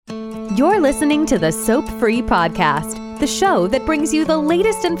You're listening to the Soap Free Podcast, the show that brings you the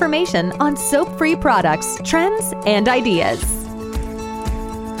latest information on soap-free products, trends, and ideas.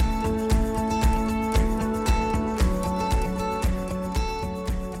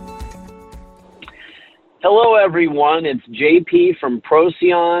 Hello, everyone. It's JP from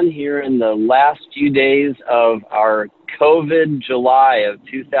Procyon here in the last few days of our COVID July of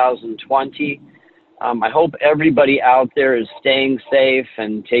 2020. I hope everybody out there is staying safe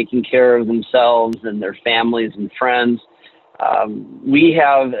and taking care of themselves and their families and friends. We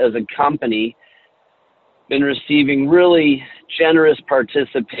have, as a company, been receiving really generous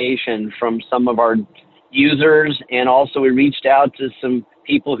participation from some of our users, and also we reached out to some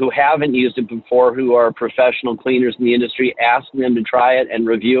people who haven't used it before, who are professional cleaners in the industry, asking them to try it and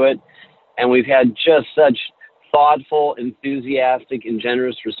review it. And we've had just such thoughtful, enthusiastic, and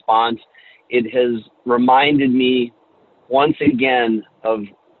generous response. It has reminded me once again of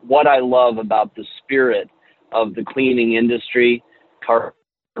what I love about the spirit of the cleaning industry,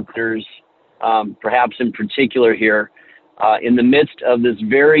 carpenters, perhaps in particular here. In the midst of this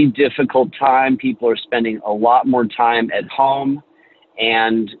very difficult time, people are spending a lot more time at home,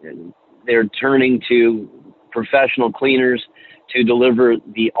 and they're turning to professional cleaners to deliver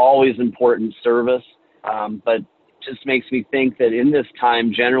the always important service. But it just makes me think that in this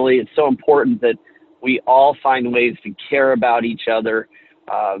time, generally, it's so important that we all find ways to care about each other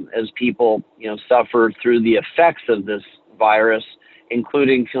as people, suffer through the effects of this virus,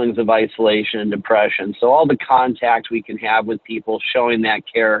 including feelings of isolation and depression. So all the contact we can have with people showing that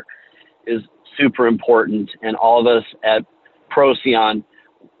care is super important, and all of us at Procyon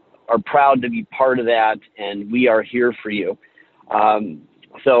are proud to be part of that, and we are here for you.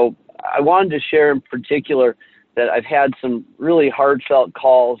 So I wanted to share in particular that I've had some really heartfelt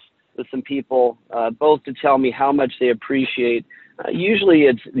calls with some people, both to tell me how much they appreciate. Usually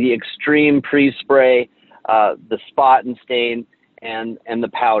it's the extreme pre-spray, the spot and stain, and the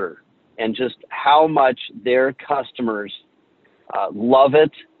powder, and just how much their customers love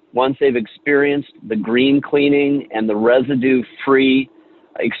it once they've experienced the green cleaning and the residue-free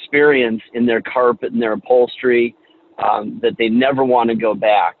experience in their carpet and their upholstery, that they never want to go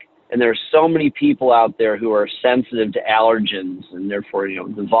back. And there are so many people out there who are sensitive to allergens and therefore,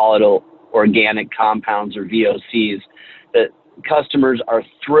 the volatile organic compounds, or VOCs, that customers are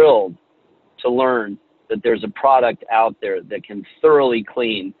thrilled to learn that there's a product out there that can thoroughly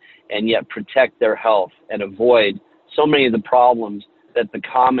clean and yet protect their health and avoid so many of the problems that the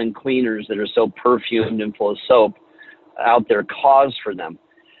common cleaners that are so perfumed and full of soap out there cause for them.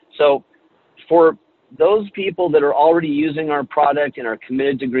 So for those people that are already using our product and are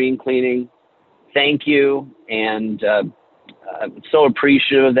committed to green cleaning, thank you. And I'm so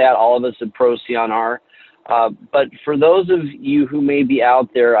appreciative of that. All of us at Procyon are. But for those of you who may be out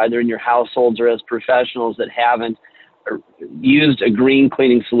there, either in your households or as professionals that haven't used a green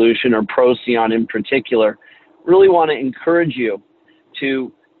cleaning solution, or Procyon in particular, really want to encourage you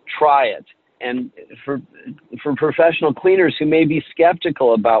to try it. And for professional cleaners who may be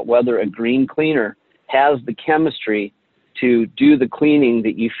skeptical about whether a green cleaner has the chemistry to do the cleaning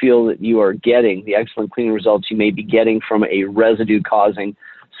that you feel that you are getting, the excellent cleaning results you may be getting from a residue-causing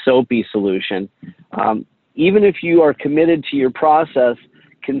soapy solution, even if you are committed to your process,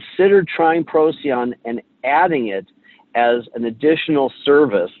 consider trying Procyon and adding it as an additional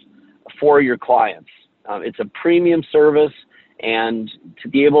service for your clients. It's a premium service, and to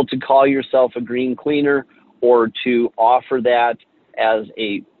be able to call yourself a green cleaner or to offer that as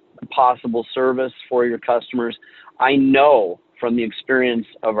a possible service for your customers, I know from the experience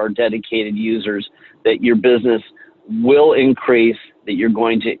of our dedicated users that your business will increase, that you're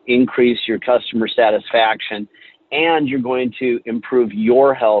going to increase your customer satisfaction, and you're going to improve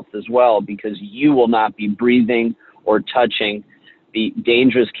your health as well, because you will not be breathing or touching the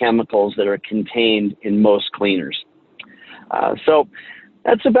dangerous chemicals that are contained in most cleaners. So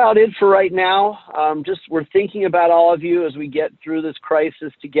that's about it for right now. We're thinking about all of you as we get through this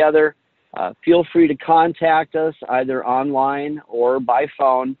crisis together. Feel free to contact us either online or by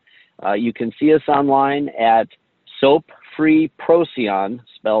phone. You can see us online at Soap Free Procyon,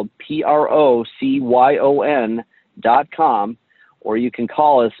 spelled PROCYON.com, or you can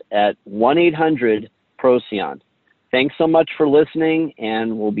call us at 1-800-PROCYON. Thanks so much for listening,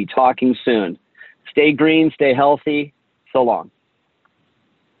 and we'll be talking soon. Stay green, stay healthy. So long.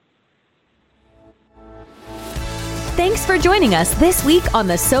 Thanks for joining us this week on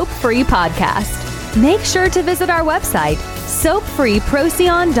the Soap Free Podcast. Make sure to visit our website,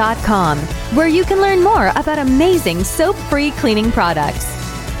 soapfreeprocyon.com, where you can learn more about amazing soap-free cleaning products.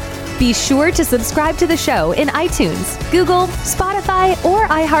 Be sure to subscribe to the show in iTunes, Google, Spotify, or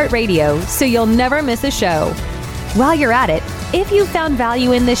iHeartRadio so you'll never miss a show. While you're at it, if you found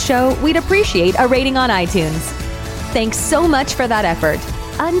value in this show, we'd appreciate a rating on iTunes. Thanks so much for that effort.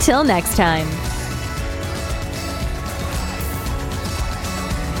 Until next time.